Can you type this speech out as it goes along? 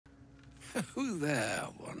Who there,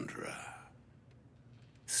 wanderer?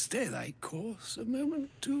 Stay thy course a moment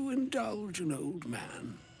to indulge an old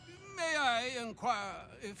man. May I inquire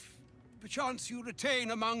if perchance you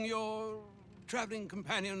retain among your traveling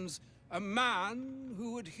companions a man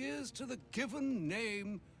who adheres to the given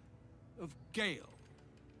name of Gale?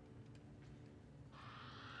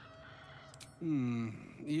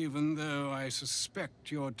 Even though I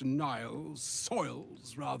suspect your denial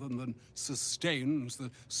soils rather than sustains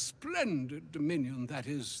the splendid dominion that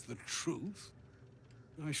is the truth,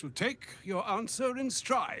 I shall take your answer in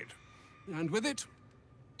stride, and with it,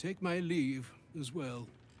 take my leave as well.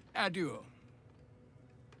 Adieu.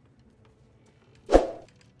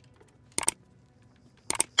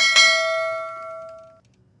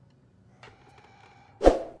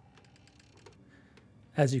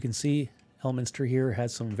 As you can see, Elminster here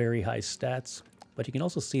has some very high stats, but you can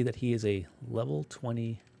also see that he is a level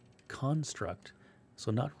 20 construct,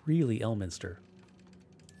 so not really Elminster.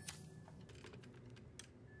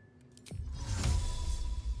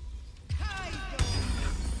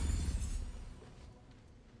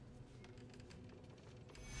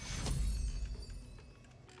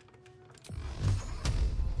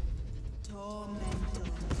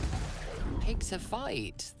 Pick to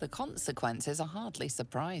fight. The consequences are hardly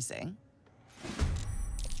surprising.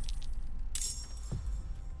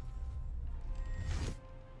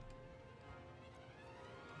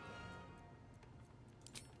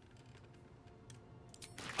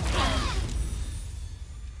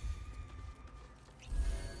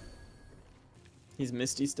 He's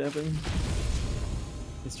misty stepping.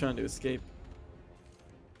 He's trying to escape.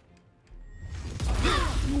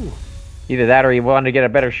 Ooh. Either that or he wanted to get a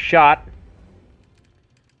better shot.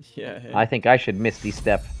 Yeah. Hey. I think I should misty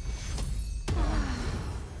step.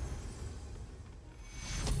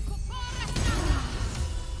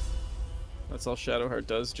 That's all Shadowheart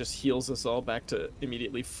does. Just heals us all back to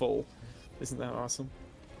immediately full. Isn't that awesome?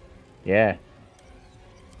 Yeah.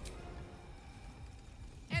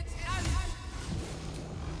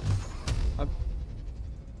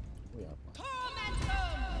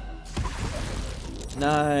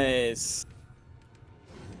 Nice.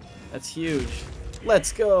 That's huge.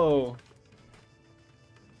 Let's go.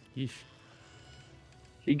 Yeesh.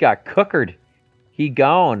 He got cookered. He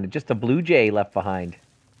gone. Just a blue jay left behind.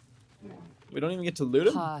 We don't even get to loot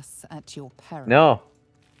him? Pass at your peril. No.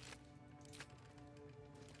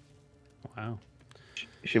 Wow.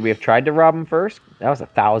 Should we have tried to rob him first? That was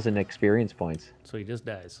 1,000 experience points. So he just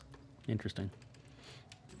dies. Interesting.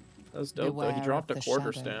 That was dope though. He dropped a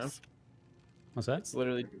quarterstaff. What's that? It's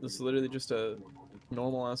literally just a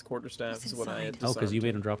normal ass quarterstaff is what I had. Oh, because you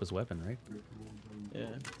made him drop his weapon, right? Yeah.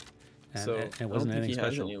 And, So and it I wasn't don't think anything he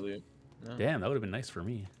has special. any loot. No. Damn, that would have been nice for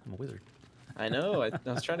me. I'm a wizard. I know. I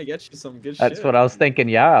was trying to get you some good shit. That's what I was thinking.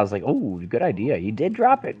 Yeah, I was like, oh, good idea. You did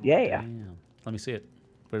drop it. Yeah. Damn. Let me see it.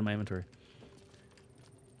 Put it in my inventory.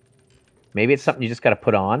 Maybe it's something you just got to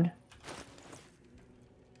put on.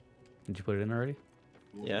 Did you put it in already?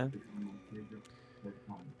 Yeah.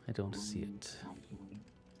 I don't see it.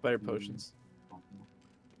 Fire potions.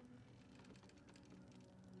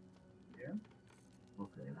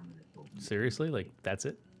 Seriously? Like, that's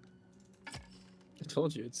it? I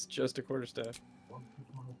told you, it's just a quarterstaff.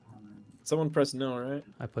 Someone pressed no, right?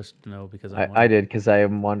 I pushed no because I did, because I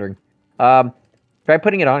am wondering. Try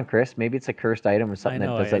putting it on, Chris. Maybe it's a cursed item or something I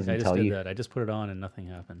know, that doesn't I just tell did you. that. I just put it on and nothing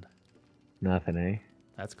happened. Nothing, eh?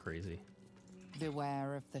 That's crazy.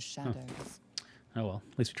 Beware of the shadows. Oh well,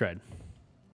 at least we tried.